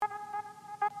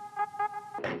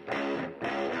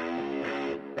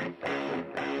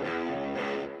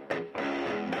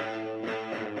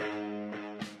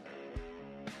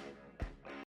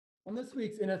this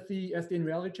week's NFV SDN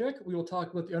Reality Check, we will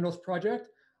talk about the Onos project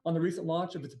on the recent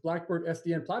launch of its Blackbird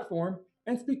SDN platform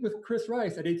and speak with Chris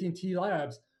Rice at AT&T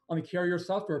Labs on the carrier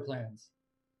software plans.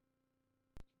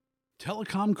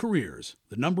 Telecom Careers,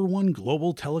 the #1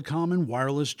 global telecom and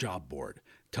wireless job board,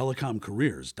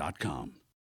 telecomcareers.com.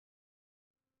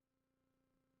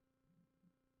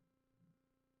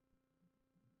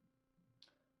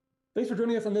 Thanks for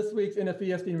joining us on this week's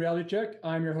NFV SDN Reality Check.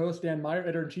 I'm your host, Dan Meyer,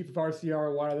 editor-in-chief of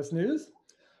RCR Wireless News.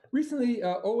 Recently,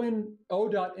 ON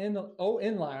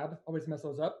Lab, always mess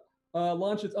those up,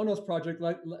 launched its Onos project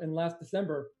in last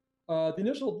December. The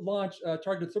initial launch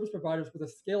targeted service providers with a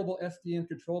scalable SDN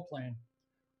control plane.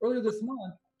 Earlier this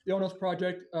month, the Onos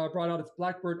project brought out its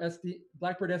Blackbird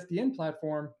SDN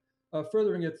platform,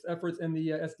 furthering its efforts in the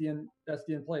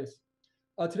SDN place.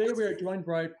 Today, we are joined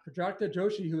by Prajakta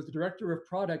Joshi, who is the Director of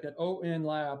Product at ON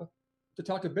Lab, to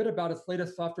talk a bit about its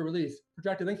latest software release.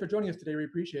 Prajakta, thanks for joining us today. We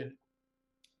appreciate it.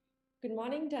 Good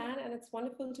morning, Dan, and it's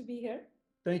wonderful to be here.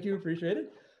 Thank you, appreciate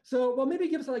it. So, well, maybe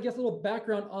give us, I guess, a little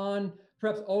background on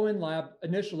perhaps ON Lab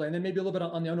initially, and then maybe a little bit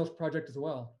on the Onos project as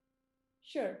well.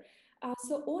 Sure.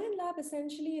 So ON Lab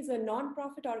essentially is a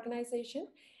nonprofit organization,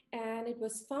 and it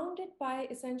was founded by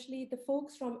essentially the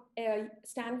folks from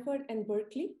Stanford and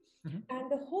Berkeley. Mm-hmm. And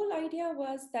the whole idea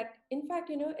was that, in fact,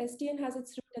 SDN has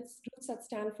its roots at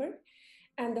Stanford.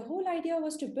 And the whole idea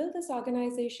was to build this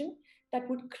organization that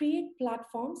would create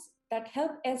platforms that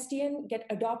help SDN get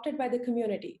adopted by the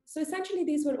community. So essentially,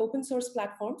 these were open source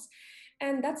platforms.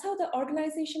 And that's how the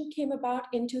organization came about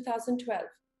in 2012.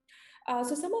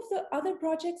 So some of the other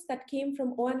projects that came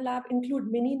from ON Lab include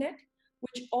MiniNet,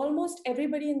 which almost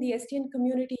everybody in the SDN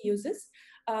community uses,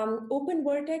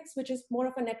 OpenVertex, which is more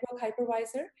of a network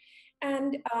hypervisor,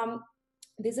 and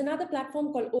there's another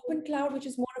platform called OpenCloud, which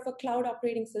is more of a cloud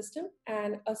operating system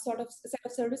and a sort of set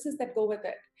of services that go with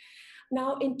it.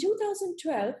 Now, in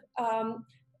 2012,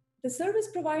 the service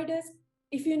providers,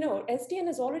 if you know, SDN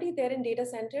is already there in data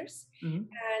centers, mm-hmm.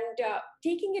 and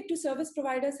taking it to service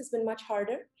providers has been much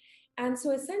harder. And so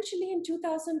essentially in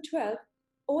 2012,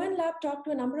 ON Lab talked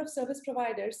to a number of service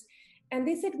providers, and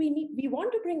they said, we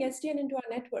want to bring SDN into our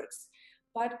networks.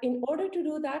 But in order to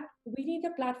do that, we need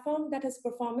a platform that has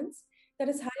performance, that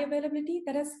has high availability,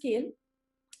 that has scale,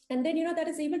 and then, that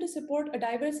is able to support a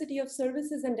diversity of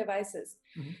services and devices.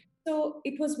 Mm-hmm. So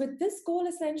it was with this goal,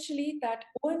 essentially, that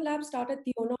ON Lab started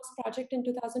the Onos project in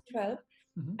 2012.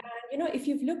 Mm-hmm. And, if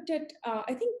you've looked at,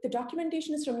 I think the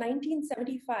documentation is from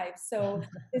 1975. So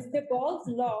it's the Gall's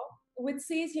law, which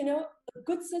says, a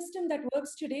good system that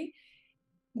works today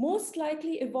most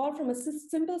likely evolved from a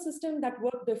simple system that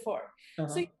worked before. Uh-huh.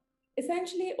 So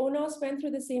essentially, Onos went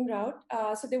through the same route.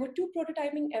 So there were two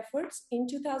prototyping efforts in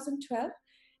 2012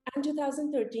 and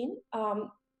 2013.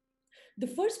 The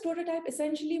first prototype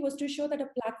essentially was to show that a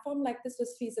platform like this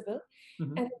was feasible.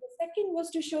 Mm-hmm. And the second was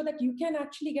to show that you can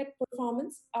actually get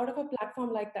performance out of a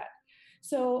platform like that.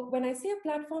 So when I say a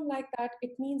platform like that,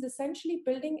 it means essentially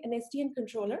building an SDN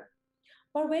controller,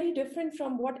 but very different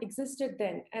from what existed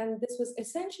then. And this was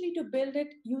essentially to build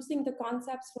it using the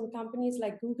concepts from companies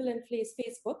like Google and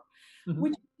Facebook, mm-hmm.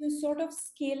 which you sort of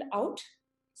scale out.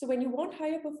 So when you want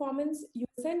higher performance, you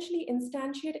essentially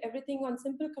instantiate everything on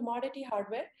simple commodity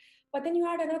hardware, but then you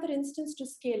add another instance to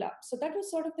scale up. So that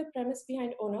was sort of the premise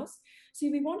behind Onos. So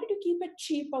we wanted to keep it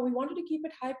cheap, but we wanted to keep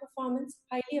it high performance,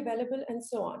 highly available, and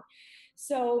so on.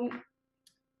 So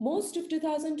most of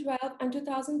 2012 and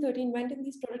 2013 went in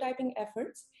these prototyping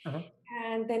efforts. Uh-huh.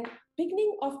 And then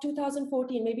beginning of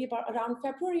 2014, maybe about around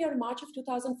February or March of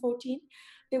 2014,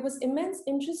 there was immense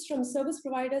interest from service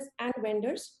providers and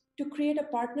vendors to create a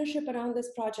partnership around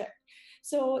this project.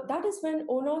 So that is when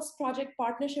Onos Project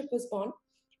Partnership was born.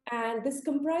 And this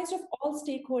comprised of all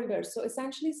stakeholders. So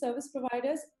essentially service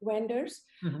providers, vendors,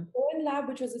 mm-hmm. ON Lab,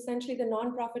 which was essentially the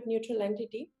nonprofit neutral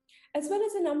entity, as well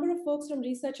as a number of folks from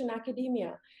research and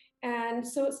academia. And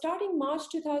so starting March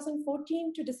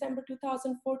 2014 to December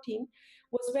 2014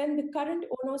 was when the current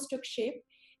Onos took shape.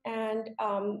 And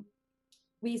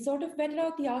we sort of vetted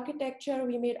out the architecture.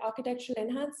 We made architectural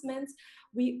enhancements.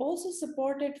 We also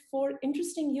supported 4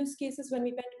 interesting use cases when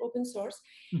we went open source.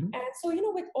 Mm-hmm. And so,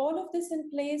 with all of this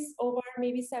in place over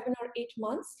maybe 7 or 8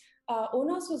 months,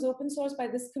 Onos was open sourced by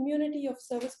this community of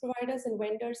service providers and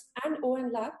vendors and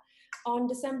ON Lab on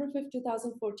December 5th,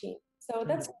 2014. So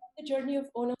that's the journey of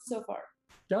Onos so far.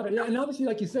 Got it. Yeah, and obviously,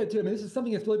 like you said, too, this is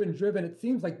something that's really been driven, it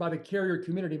seems like, by the carrier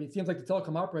community. It seems like the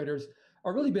telecom operators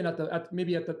are really been at the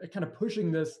kind of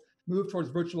pushing this move towards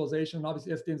virtualization. And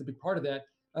obviously, SDN is a big part of that.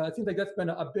 It seems like that's been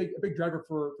a big driver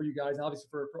for you guys, and obviously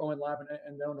for ON Lab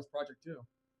and the Onos project too.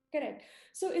 Correct.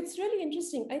 So it's really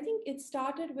interesting. I think it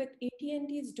started with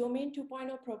AT&T's Domain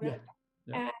 2.0 program.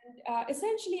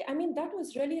 Essentially, I mean, that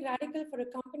was really radical for a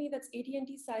company that's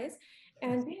AT&T size.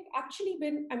 And they've actually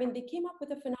been, I mean, they came up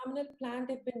with a phenomenal plan.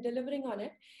 They've been delivering on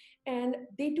it. And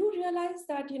they do realize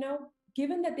that,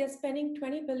 given that they're spending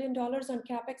 $20 billion on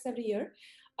CapEx every year,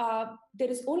 there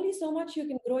is only so much you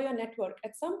can grow your network.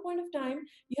 At some point of time,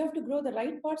 you have to grow the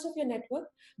right parts of your network,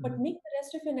 but make the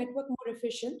rest of your network more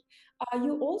efficient.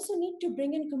 You also need to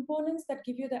bring in components that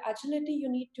give you the agility you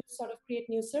need to sort of create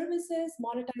new services,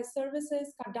 monetize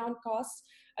services, cut down costs,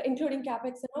 including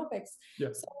CapEx and OpEx. Yeah.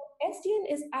 So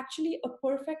SDN is actually a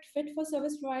perfect fit for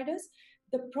service providers.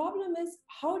 The problem is,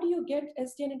 how do you get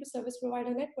SDN into service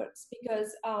provider networks?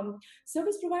 Because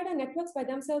service provider networks by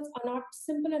themselves are not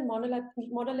simple and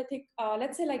monolithic,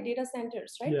 let's say like data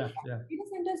centers, right? Yeah. Data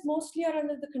centers mostly are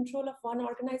under the control of one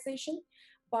organization,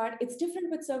 but it's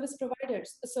different with service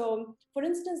providers. So for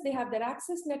instance, they have their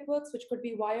access networks, which could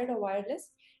be wired or wireless.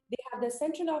 They have their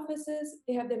central offices,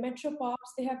 they have their metro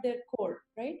pops, they have their core,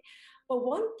 right? But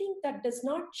one thing that does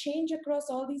not change across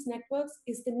all these networks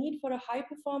is the need for a high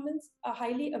performance, a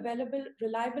highly available,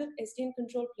 reliable SDN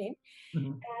control plane.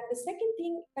 And the second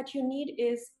thing that you need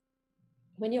is,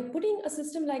 when you're putting a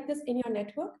system like this in your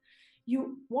network,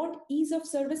 you want ease of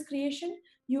service creation.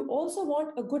 You also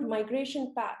want a good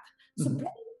migration path. So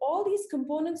bringing all these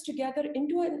components together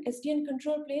into an SDN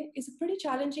control plane is a pretty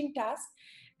challenging task.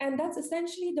 And that's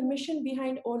essentially the mission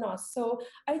behind ONOS. So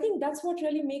I think that's what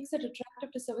really makes it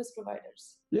attractive to service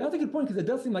providers. Yeah, that's a good point, because it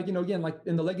does seem like, again, like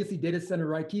in the legacy data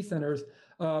center IT centers,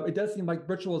 it does seem like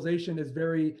virtualization is a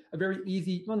very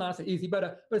easy, well, not so easy, but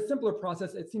a simpler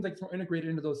process. It seems like it's more integrated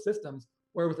into those systems,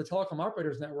 where with the telecom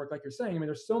operators network, like you're saying, I mean,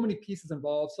 there's so many pieces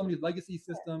involved, so many legacy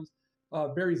systems,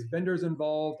 various vendors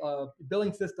involved,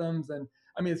 billing systems. And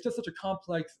I mean, it's just such a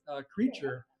complex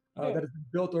creature that has been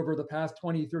built over the past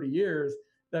 20, 30 years,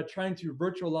 that trying to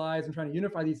virtualize and trying to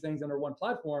unify these things under one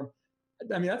platform,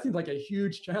 I mean, that seems like a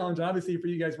huge challenge. Obviously, for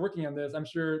you guys working on this, I'm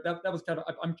sure that was kind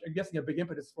of, I'm guessing, a big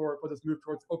impetus for this move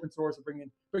towards open source and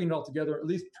bringing it all together, at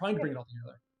least trying to bring it all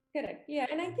together. Correct. Yeah.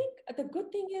 And I think the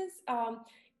good thing is,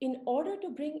 in order to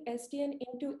bring SDN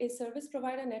into a service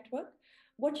provider network,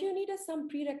 what you need is some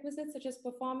prerequisites such as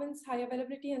performance, high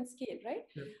availability, and scale, right?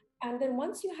 Yeah. And then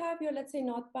once you have your, let's say,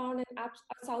 northbound and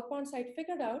southbound side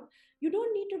figured out, you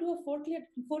don't need to do a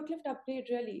forklift upgrade,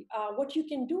 really. What you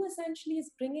can do essentially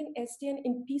is bring in SDN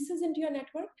in pieces into your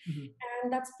network.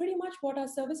 And that's pretty much what our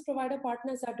service provider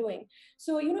partners are doing.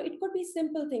 So, it could be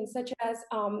simple things such as,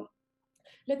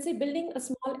 let's say, building a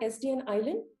small SDN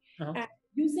island and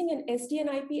using an SDN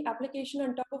IP application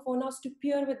on top of ONOS to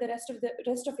peer with the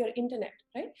rest of your internet,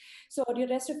 right? So, or the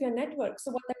rest of your network.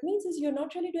 So what that means is, you're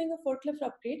not really doing a forklift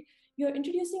upgrade. You're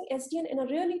introducing SDN in a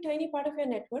really tiny part of your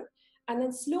network. And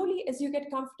then slowly, as you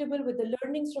get comfortable with the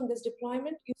learnings from this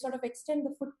deployment, you sort of extend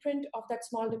the footprint of that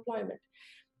small deployment.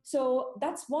 So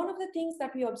that's one of the things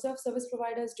that we observe service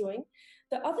providers doing.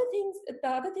 The other things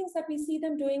that we see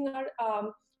them doing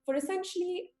are, for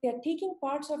essentially, they're taking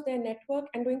parts of their network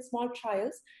and doing small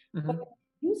trials, but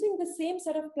using the same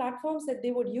set of platforms that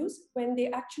they would use when they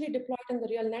actually deploy it in the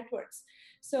real networks.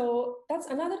 So that's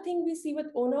another thing we see with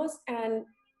ONOS, and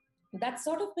that's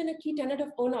sort of been a key tenet of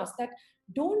ONOS, that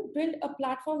don't build a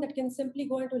platform that can simply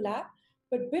go into lab,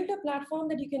 but build a platform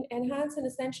that you can enhance and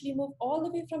essentially move all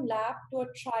the way from lab to a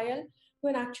trial to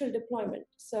an actual deployment.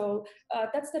 So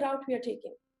that's the route we are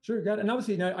taking. Sure, got it. And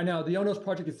obviously, I know the ONOS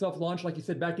project itself launched, like you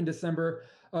said, back in December.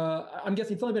 I'm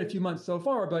guessing it's only been a few months so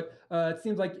far, but it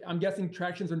seems like, I'm guessing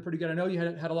traction's been pretty good. I know you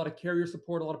had a lot of carrier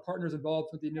support, a lot of partners involved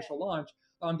with the initial launch.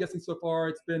 I'm guessing so far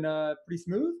it's been pretty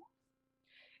smooth?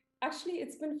 Actually,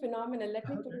 it's been phenomenal. Let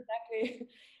me put it that way.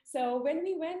 So when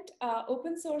we went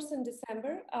open source in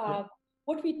December,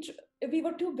 we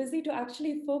were too busy to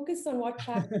actually focus on what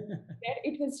happened.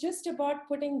 It was just about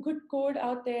putting good code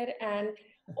out there, and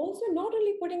also not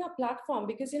only putting a platform,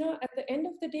 because at the end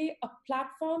of the day, a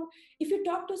platform, if you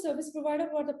talk to a service provider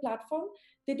about the platform,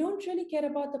 they don't really care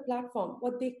about the platform.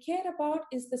 What they care about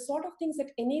is the sort of things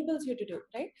that enables you to do,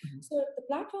 right? So the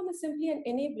platform is simply an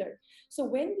enabler. So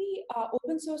when we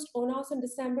open sourced ONOS on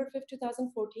December 5th,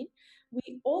 2014,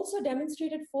 we also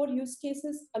demonstrated 4 use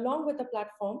cases along with the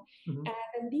platform.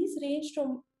 And these ranged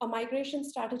from a migration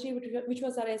strategy, which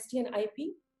was our SDN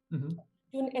IP,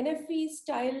 to an NFV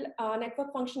style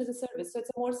network function as a service. So it's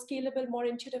a more scalable, more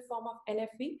intuitive form of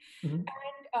NFV.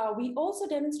 And we also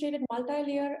demonstrated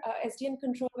multi-layer SDN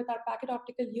control with our packet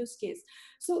optical use case.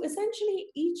 So essentially,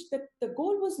 the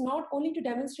goal was not only to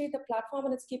demonstrate the platform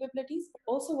and its capabilities, but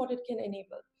also what it can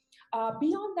enable.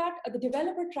 Beyond that, the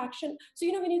developer traction. So,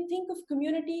 when you think of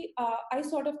community, I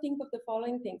sort of think of the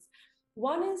following things.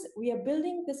 One is, we are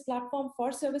building this platform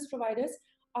for service providers.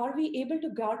 are we able to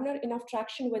garner enough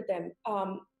traction with them?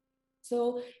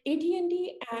 So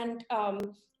AT&T and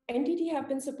NTT have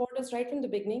been supporters right from the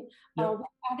beginning. Yep. We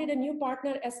added a new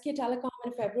partner, SK Telecom,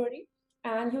 in February.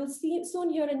 And you'll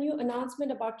soon hear a new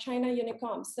announcement about China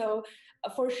Unicom. So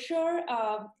for sure,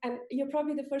 and you're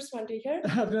probably the first one to hear.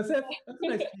 I was going to say, that's a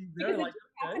nice tease there. Because it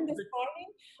happened this morning.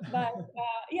 But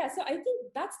yeah, so I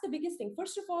think that's the biggest thing.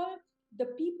 First of all, the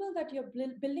people that you're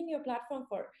building your platform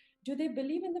for, do they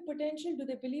believe in the potential? Do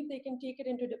they believe they can take it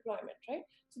into deployment, right?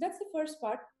 So that's the first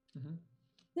part. Mm-hmm.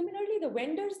 Similarly, the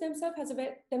vendors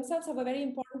themselves have a very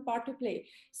important part to play.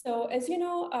 So as you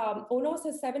know, ONOS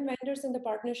has 7 vendors in the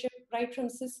partnership, right from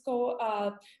Cisco,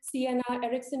 Ciena,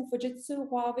 Ericsson, Fujitsu,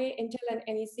 Huawei, Intel, and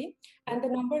NEC. And the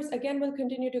numbers, again, will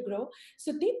continue to grow.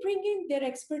 So they bring in their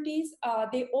expertise.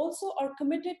 They also are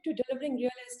committed to delivering real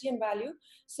SDN value.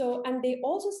 So, and they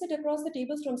also sit across the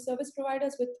tables from service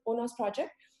providers with ONOS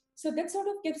project. So that sort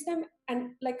of gives them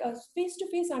like a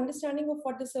face-to-face understanding of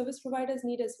what the service providers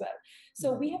need as well.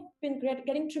 So we have been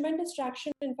getting tremendous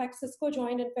traction. In fact, Cisco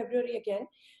joined in February again.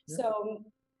 Yeah. So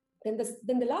then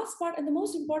the last part and the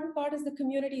most important part is the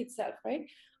community itself, right?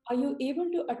 Are you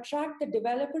able to attract the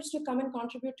developers to come and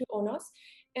contribute to ONOS?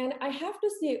 And I have to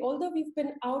say, although we've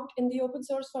been out in the open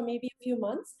source for maybe a few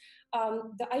months,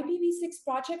 the IPv6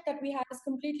 project that we have is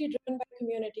completely driven by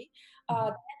community. The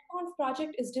NetConf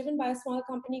project is driven by a small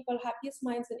company called Happiest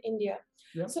Minds in India.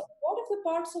 Yep. So a lot of the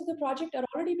parts of the project are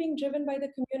already being driven by the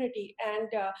community. And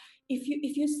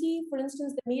if you see, for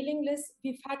instance, the mailing list,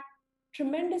 we've had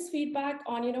tremendous feedback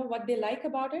on what they like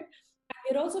about it.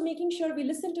 And we're also making sure we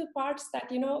listen to parts that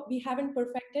we haven't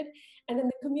perfected, and then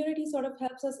the community sort of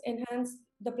helps us enhance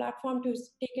the platform to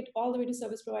take it all the way to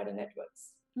service provider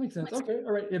networks. Makes sense. Okay.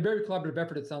 All right. A very collaborative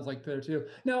effort, it sounds like, there too.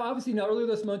 Now, obviously, earlier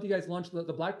this month, you guys launched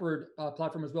the Blackbird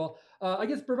platform as well. I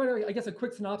guess provide, a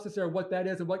quick synopsis there of what that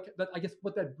is and what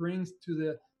that brings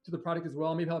to the product as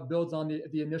well. Maybe how it builds on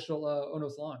the initial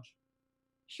ONOS launch.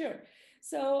 Sure.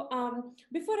 So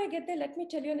before I get there, let me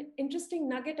tell you an interesting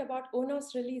nugget about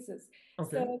ONOS releases.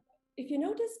 Okay. So if you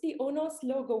notice the ONOS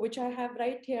logo, which I have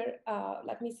right here,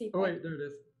 let me see. Oh, wait, there it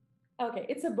is. Okay,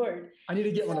 it's a bird. I need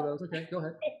to get one of those. Okay, go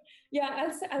ahead. Yeah,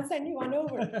 I'll send you one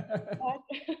over.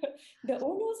 The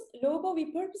ONOS logo,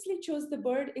 we purposely chose the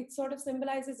bird. It sort of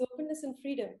symbolizes openness and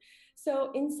freedom.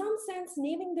 So in some sense,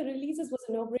 naming the releases was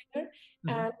a no-brainer,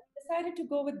 and decided to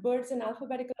go with birds in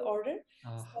alphabetical order.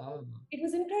 So it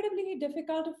was incredibly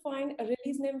difficult to find a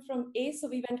release name from A, so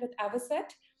we went with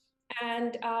Avocet.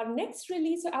 And our next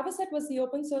release, so Avocet was the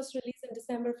open source release in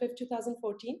December 5th,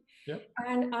 2014. Yep.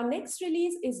 And our next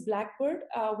release is Blackbird,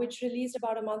 which released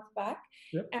about a month back.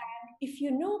 Yep. And if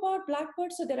you know about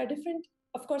Blackbird, so there are different,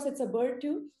 of course, it's a bird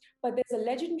too, but there's a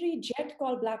legendary jet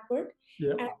called Blackbird.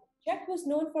 Yep. And jet was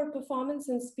known for performance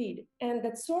and speed. And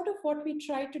that's sort of what we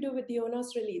tried to do with the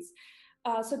ONOS release.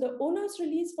 So the ONOS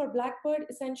release for Blackbird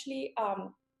essentially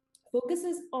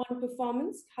focuses on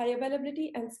performance, high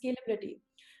availability, and scalability.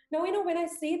 Now, when I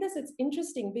say this, it's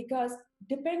interesting because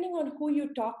depending on who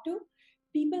you talk to,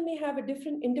 people may have a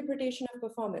different interpretation of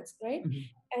performance, right?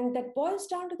 And that boils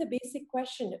down to the basic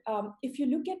question. If you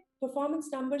look at performance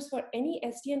numbers for any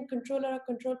SDN controller or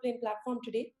control plane platform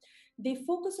today, they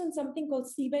focus on something called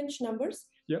C-bench numbers.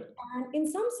 Yep. And in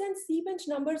some sense, C-bench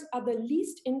numbers are the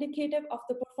least indicative of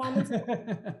the performance.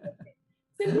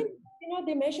 Simply,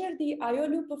 they measure the IO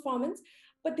loop performance,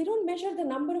 but they don't measure the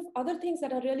number of other things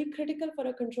that are really critical for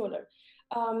a controller.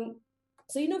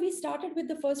 So, we started with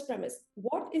the first premise.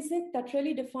 What is it that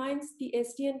really defines the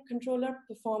SDN controller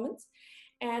performance?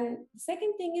 And the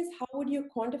second thing is, how would you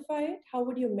quantify it? How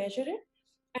would you measure it?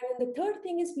 And then the third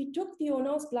thing is, we took the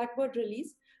ONOS Blackbird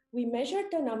release, we measured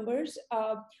the numbers,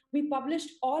 we published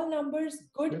all numbers,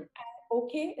 good and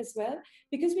okay as well,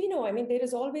 because we know, there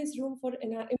is always room for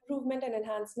improvement and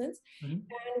enhancements.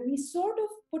 And we sort of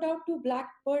put out two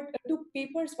white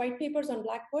papers on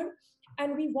Blackbird,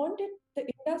 and we wanted the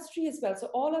industry as well, so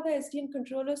all other SDN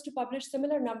controllers, to publish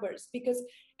similar numbers, because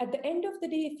at the end of the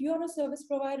day, if you are a service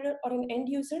provider or an end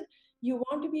user, you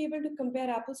want to be able to compare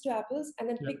apples to apples and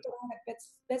then pick the one that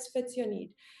best fits your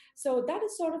need. So that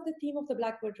is sort of the theme of the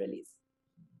Blackbird release.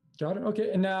 Got it.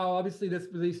 Okay. And now, obviously, this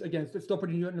release, again, it's still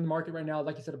pretty new in the market right now.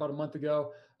 Like you said, about a month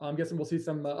ago. I'm guessing we'll see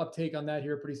some uptake on that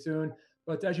here pretty soon.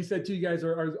 But as you said, too, you guys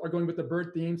are going with the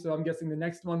bird theme. So I'm guessing the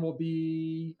next one will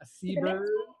be a seabird. The next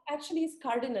one actually is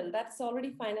cardinal. That's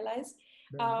already finalized.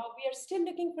 We are still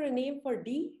looking for a name for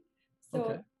D.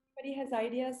 So everybody has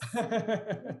ideas.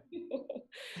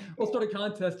 We'll start a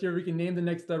contest here. We can name the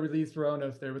next release for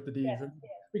ONOS there with the Ds. Yes, yes.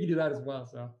 We can do that as well.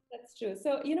 So that's That's true.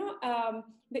 So,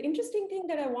 the interesting thing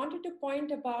that I wanted to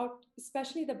point about,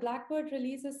 especially the Blackbird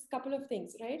release, is a couple of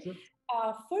things, right? Sure.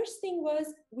 First thing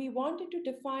was we wanted to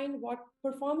define what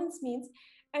performance means.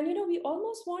 And, we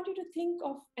almost wanted to think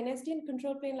of an SDN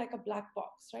control plane like a black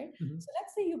box, right? Mm-hmm. So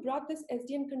let's say you brought this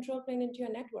SDN control plane into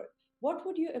your network. What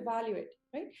would you evaluate,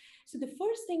 right? So the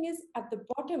first thing is at the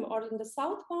bottom or in the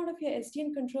southbound of your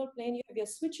SDN control plane, you have your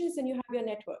switches and you have your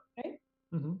network, right?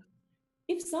 Mm-hmm.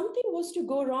 If something was to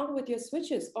go wrong with your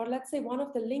switches, or let's say one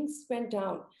of the links went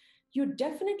down, you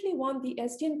definitely want the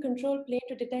SDN control plane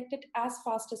to detect it as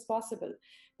fast as possible,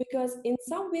 because in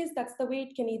some ways that's the way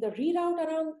it can either reroute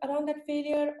around that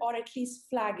failure or at least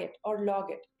flag it or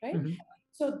log it, right? Mm-hmm.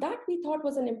 So that we thought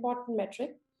was an important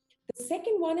metric. The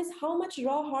second one is how much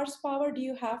raw horsepower do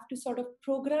you have to sort of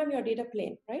program your data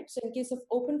plane, right? So in case of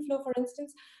OpenFlow, for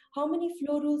instance, how many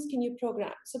flow rules can you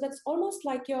program? So that's almost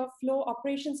like your flow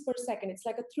operations per second. It's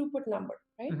like a throughput number,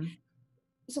 right? Mm-hmm.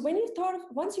 So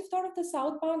once you've thought of the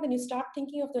southbound, then you start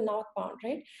thinking of the northbound,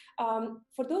 right?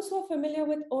 For those who are familiar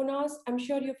with ONAS, I'm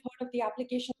sure you've heard of the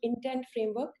application intent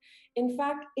framework. In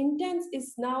fact, intents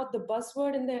is now the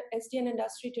buzzword in the SDN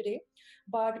industry today.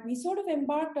 But we sort of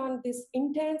embarked on this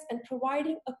intents and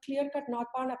providing a clear-cut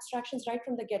northbound abstractions right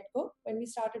from the get-go when we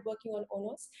started working on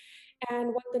ONAS.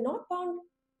 And what the northbound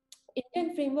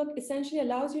intent framework essentially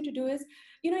allows you to do is,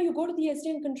 you go to the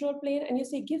SDN control plane and you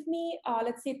say, give me,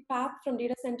 let's say, path from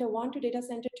data center 1 to data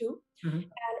center 2, Mm-hmm.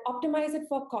 and optimize it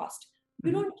for cost.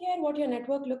 You don't care what your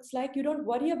network looks like. You don't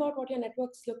worry about what your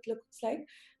network looks like.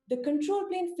 The control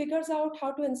plane figures out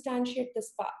how to instantiate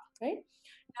this path, right?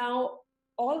 Now,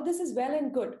 all this is well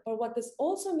and good, but what this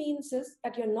also means is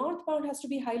that your northbound has to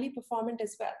be highly performant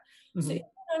as well. Mm-hmm. So if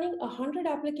you're running 100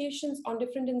 applications on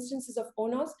different instances of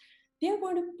ONAS, they're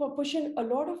going to push in a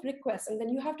lot of requests, and then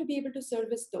you have to be able to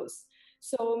service those.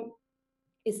 So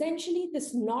essentially,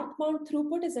 this northbound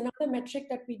throughput is another metric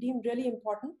that we deem really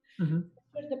important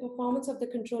for the performance of the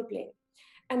control plane.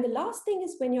 And the last thing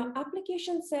is when your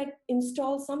application said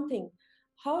install something,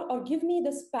 or give me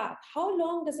this path, how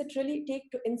long does it really take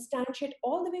to instantiate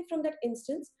all the way from that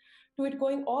instance to it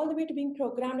going all the way to being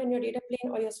programmed in your data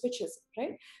plane or your switches,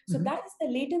 right? So that is the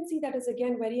latency that is,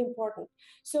 again, very important.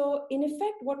 So in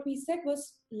effect, what we said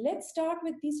was, let's start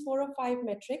with these 4 or 5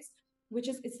 metrics, which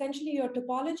is essentially your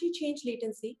topology change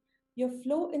latency, your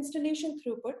flow installation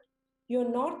throughput, your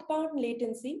northbound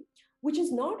latency, which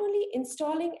is not only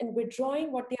installing and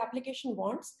withdrawing what the application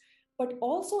wants, but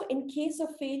also in case of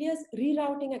failures,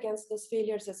 rerouting against those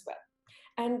failures as well.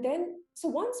 And then, so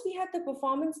once we had the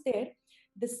performance there,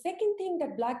 the second thing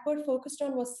that Blackbird focused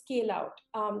on was scale out.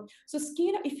 So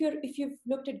scale, if you've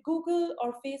looked at Google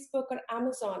or Facebook or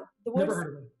Amazon, the word Never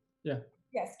heard of it.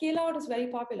 Yeah, scale out is very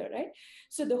popular, right?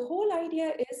 So the whole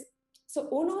idea is, so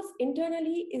ONAS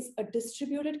internally is a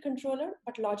distributed controller,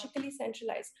 but logically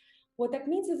centralized. What that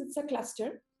means is it's a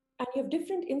cluster, and you have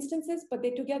different instances, but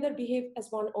they together behave as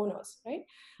one ONAS, right?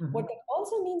 Mm-hmm. What that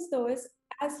also means, though, is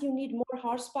as you need more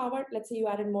horsepower, let's say you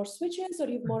added more switches or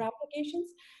you have more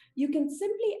applications, you can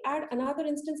simply add another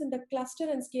instance in the cluster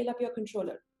and scale up your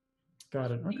controller.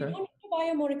 Got it. Okay. You don't need to buy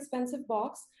a more expensive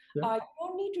box. Yeah. You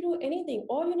don't need to do anything.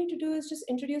 All you need to do is just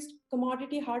introduce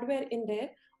commodity hardware in there,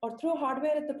 or throw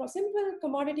hardware at the simple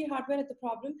commodity hardware at the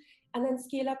problem, and then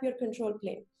scale up your control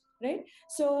plane, right?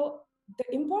 So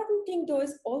the important thing, though,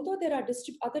 is although there are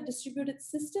other distributed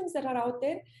systems that are out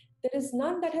there, there is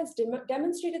none that has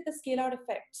demonstrated the scale out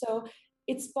effect. So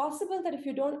it's possible that if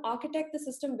you don't architect the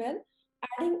system well,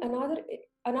 adding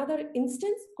another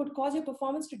instance could cause your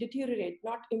performance to deteriorate,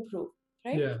 not improve,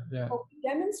 right? Yeah. So we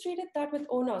demonstrated that with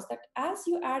ONAS, that as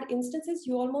you add instances,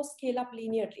 you almost scale up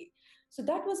linearly. So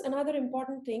that was another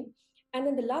important thing. And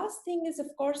then the last thing is, of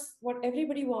course, what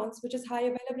everybody wants, which is high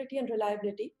availability and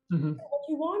reliability. Mm-hmm. What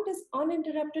you want is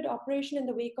uninterrupted operation in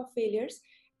the wake of failures.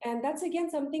 And that's, again,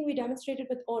 something we demonstrated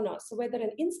with ONAS. So whether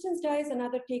an instance dies,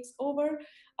 another takes over.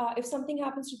 If something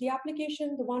happens to the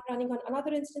application, the one running on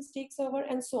another instance takes over,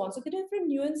 and so on. So the different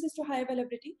nuances to high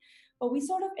availability. But we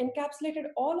sort of encapsulated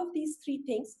all of these 3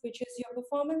 things, which is your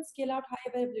performance, scale out, high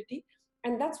availability.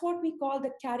 And that's what we call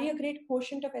the carrier grade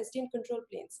quotient of SDN control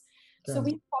planes. So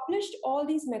we published all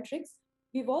these metrics.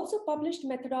 We've also published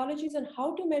methodologies on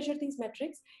how to measure these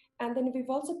metrics. And then we've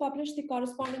also published the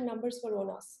corresponding numbers for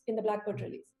ONAS in the Blackbird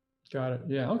release. Got it.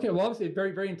 Yeah. Okay. Well, obviously a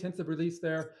very, very intensive release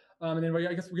there. And then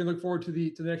I guess we can look forward to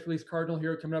the next release, Cardinal,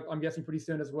 here coming up, I'm guessing pretty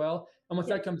soon as well. And once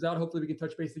that comes out, hopefully we can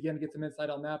touch base again and get some insight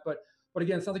on that. But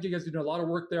again, it sounds like you guys are doing a lot of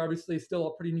work there. Obviously still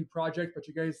a pretty new project, but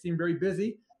you guys seem very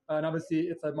busy. And obviously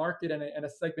it's a market and a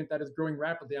segment that is growing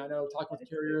rapidly. I know talking with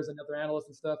carriers and other analysts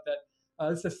and stuff that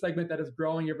this is a segment that is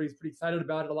growing. Everybody's pretty excited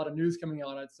about it. A lot of news coming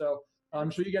on it. So I'm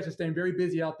sure you guys are staying very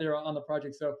busy out there on the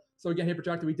project. So again, hey,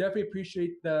 Prajakta, we definitely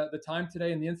appreciate the time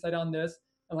today and the insight on this.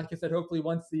 And like I said, hopefully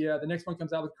once the next one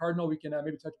comes out with Cardinal, we can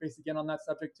maybe touch base again on that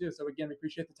subject too. So again, we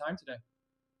appreciate the time today.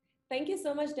 Thank you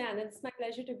so much, Dan. It's my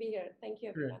pleasure to be here. Thank you,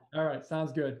 everyone. Great. All right,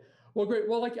 sounds good. Well, great.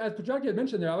 Well, like as Prajakta had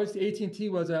mentioned there, obviously AT&T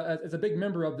was a big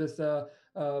member of this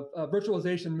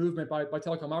virtualization movement by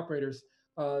telecom operators.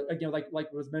 Again,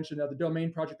 like was mentioned, the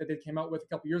domain project that they came out with a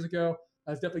couple years ago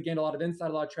has definitely gained a lot of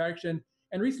insight, a lot of traction.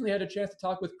 And recently I had a chance to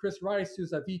talk with Chris Rice,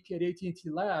 who's a VP at AT&T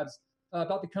Labs,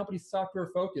 about the company's software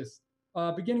focus,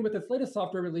 beginning with its latest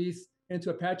software release into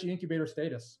Apache Incubator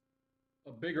status.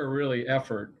 A bigger really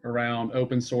effort around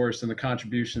open source and the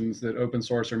contributions that open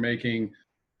source are making,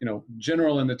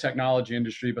 general in the technology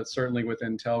industry, but certainly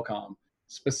within telecom.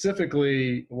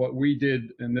 Specifically, what we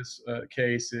did in this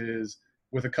case is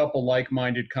with a couple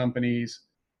like-minded companies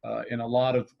in a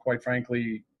lot of, quite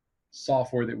frankly,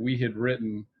 software that we had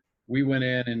written, we went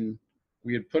in and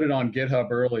we had put it on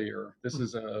GitHub earlier. This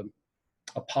is a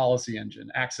policy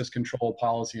engine, access control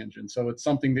policy engine. So it's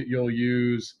something that you'll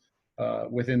use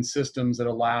within systems that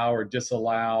allow or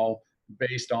disallow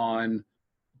based on,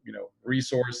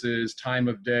 resources, time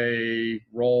of day,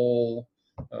 role,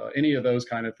 any of those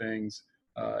kind of things.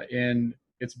 And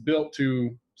it's built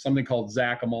to something called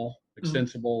XACML,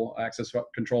 Extensible Access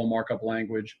Control Markup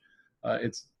Language.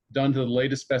 It's done to the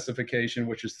latest specification,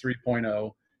 which is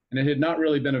 3.0, and it had not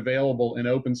really been available in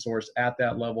open source at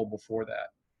that level before that.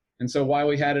 And so while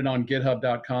we had it on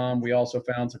github.com, we also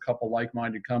found a couple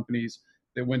like-minded companies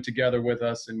that went together with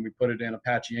us, and we put it in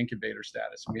Apache Incubator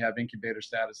status. And we have Incubator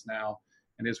status now.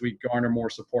 And as we garner more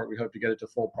support, we hope to get it to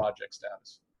full project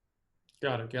status.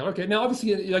 Got it. Okay. Now,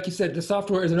 obviously, like you said, the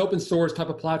software is an open source type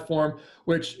of platform,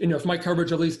 which, from my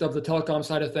coverage, at least of the telecom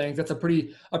side of things, that's a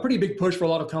pretty big push for a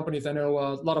lot of companies. I know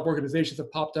a lot of organizations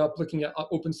have popped up looking at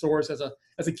open source as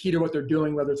a key to what they're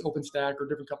doing, whether it's OpenStack or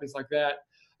different companies like that.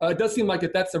 It does seem like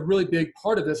that's a really big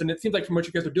part of this. And it seems like from what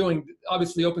you guys are doing,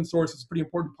 obviously open source is a pretty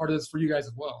important part of this for you guys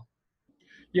as well.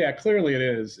 Yeah, clearly it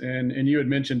is. And you had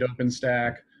mentioned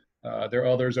OpenStack. There are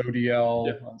others,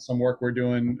 ODL, some work we're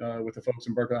doing with the folks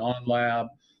in Berkeley, OnLab,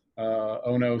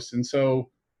 ONOS. And so,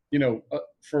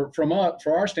 for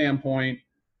our standpoint,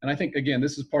 and I think, again,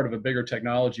 this is part of a bigger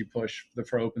technology push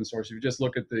for open source. If you just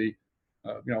look at the,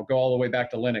 go all the way back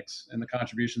to Linux and the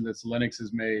contribution that Linux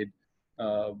has made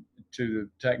to the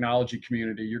technology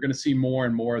community, you're going to see more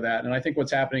and more of that. And I think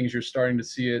what's happening is you're starting to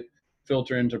see it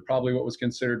filter into probably what was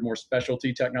considered more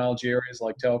specialty technology areas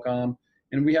like telecom.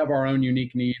 And we have our own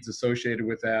unique needs associated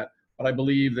with that. But I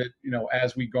believe that,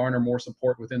 as we garner more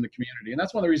support within the community, and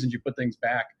that's one of the reasons you put things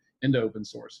back into open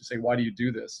source. You say, why do you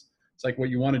do this? It's like what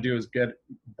you want to do is get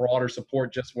broader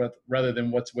support rather than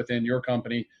what's within your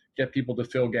company, get people to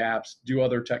fill gaps, do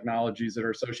other technologies that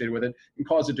are associated with it, and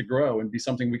cause it to grow and be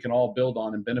something we can all build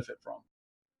on and benefit from.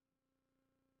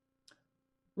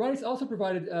 Rice also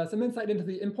provided some insight into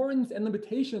the importance and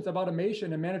limitations of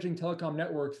automation and managing telecom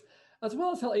networks, as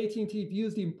well as how AT&T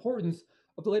views the importance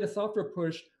of the latest software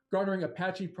push garnering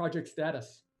Apache project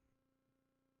status.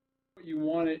 What you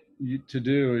want it to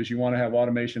do is you want to have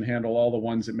automation handle all the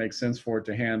ones that make sense for it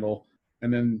to handle,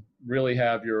 and then really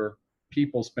have your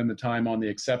people spend the time on the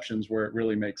exceptions where it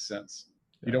really makes sense.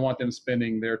 Yeah. You don't want them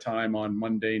spending their time on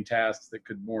mundane tasks that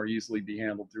could more easily be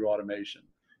handled through automation.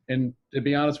 And to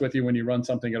be honest with you, when you run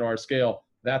something at our scale,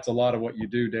 that's a lot of what you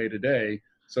do day to day.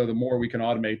 So the more we can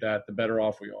automate that, the better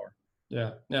off we are.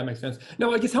 Yeah, that makes sense.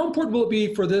 Now, I guess how important will it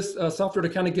be for this software to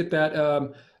kind of get that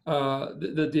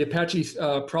the Apache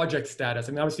project status?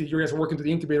 I mean, obviously, you guys are working through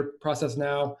the incubator process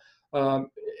now.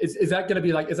 Is that going to be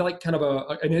is that like kind of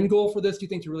an end goal for this? Do you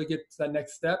think to really get to that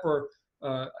next step, or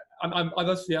I'm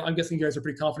guessing you guys are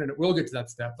pretty confident it will get to that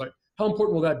step. But how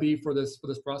important will that be for this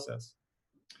process?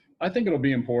 I think it'll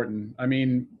be important. I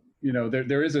mean,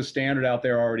 there is a standard out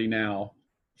there already now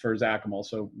for XACML,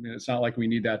 so it's not like we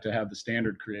need that to have the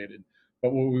standard created.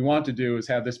 But what we want to do is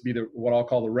have this be what I'll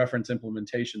call the reference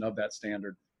implementation of that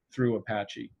standard through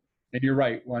Apache. And you're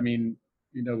right. I mean,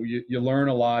 you learn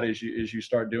a lot as you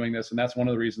start doing this, and that's one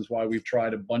of the reasons why we've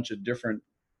tried a bunch of different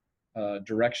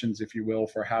directions, if you will,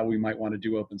 for how we might want to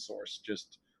do open source.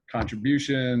 Just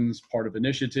contributions, part of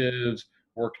initiatives,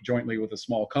 work jointly with a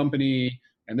small company,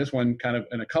 and this one kind of,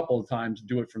 in a couple of times,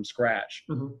 do it from scratch.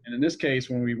 Mm-hmm. And in this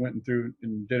case, when we went through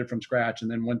and did it from scratch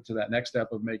and then went to that next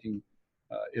step of making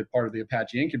it part of the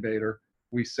Apache Incubator,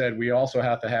 we said we also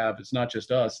have to have, it's not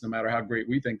just us, no matter how great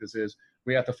we think this is,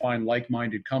 we have to find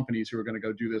like-minded companies who are going to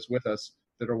go do this with us,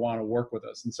 that are want to work with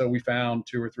us. And so we found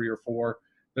 2 or 3 or 4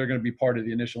 that are going to be part of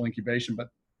the initial incubation, but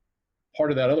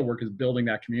part of that other work is building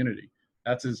that community.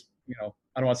 That's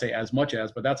I don't want to say as much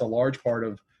as, but that's a large part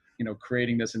of,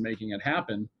 creating this and making it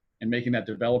happen and making that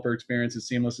developer experience as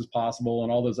seamless as possible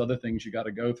and all those other things you got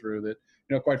to go through that,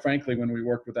 quite frankly, when we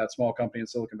worked with that small company in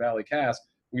Silicon Valley, Cask,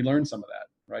 we learned some of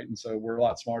that, right? And so we're a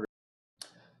lot smarter.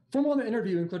 For more on the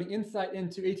interview, including insight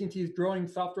into AT&T's growing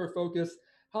software focus,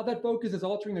 how that focus is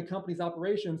altering the company's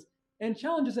operations, and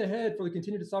challenges ahead for the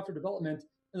continued software development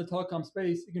in the telecom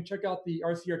space, you can check out the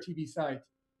RCR TV site.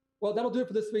 Well, that'll do it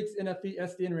for this week's NFV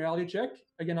SDN Reality Check.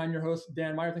 Again, I'm your host,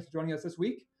 Dan Meyer. Thanks for joining us this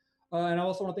week. And I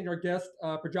also want to thank our guest,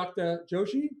 Prajakta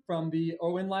Joshi from the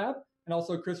ON Lab, and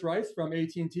also Chris Rice from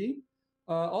AT&T.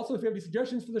 Also, if you have any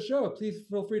suggestions for the show, please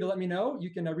feel free to let me know.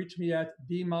 You can reach me at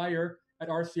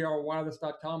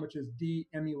dmeyer@rcrwireless.com, which is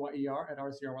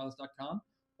DMEYER@rcrwireless.com.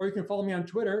 Or you can follow me on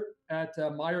Twitter at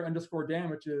Meyer_Dan,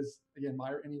 which is, again,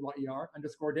 Meyer,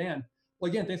 MEYER_Dan. Well,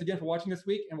 again, thanks again for watching this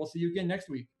week, and we'll see you again next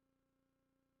week.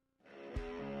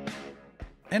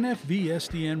 NFV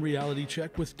SDN Reality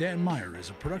Check with Dan Meyer is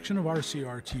a production of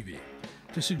RCR TV.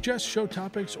 To suggest show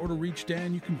topics or to reach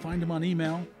Dan, you can find him on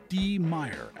email,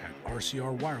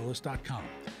 dmeyer@rcrwireless.com,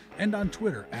 and on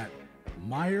Twitter at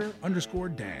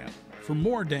Meyer_Dan. For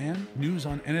more Dan, news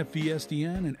on NFV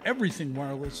SDN and everything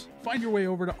wireless, find your way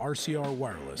over to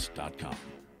rcrwireless.com.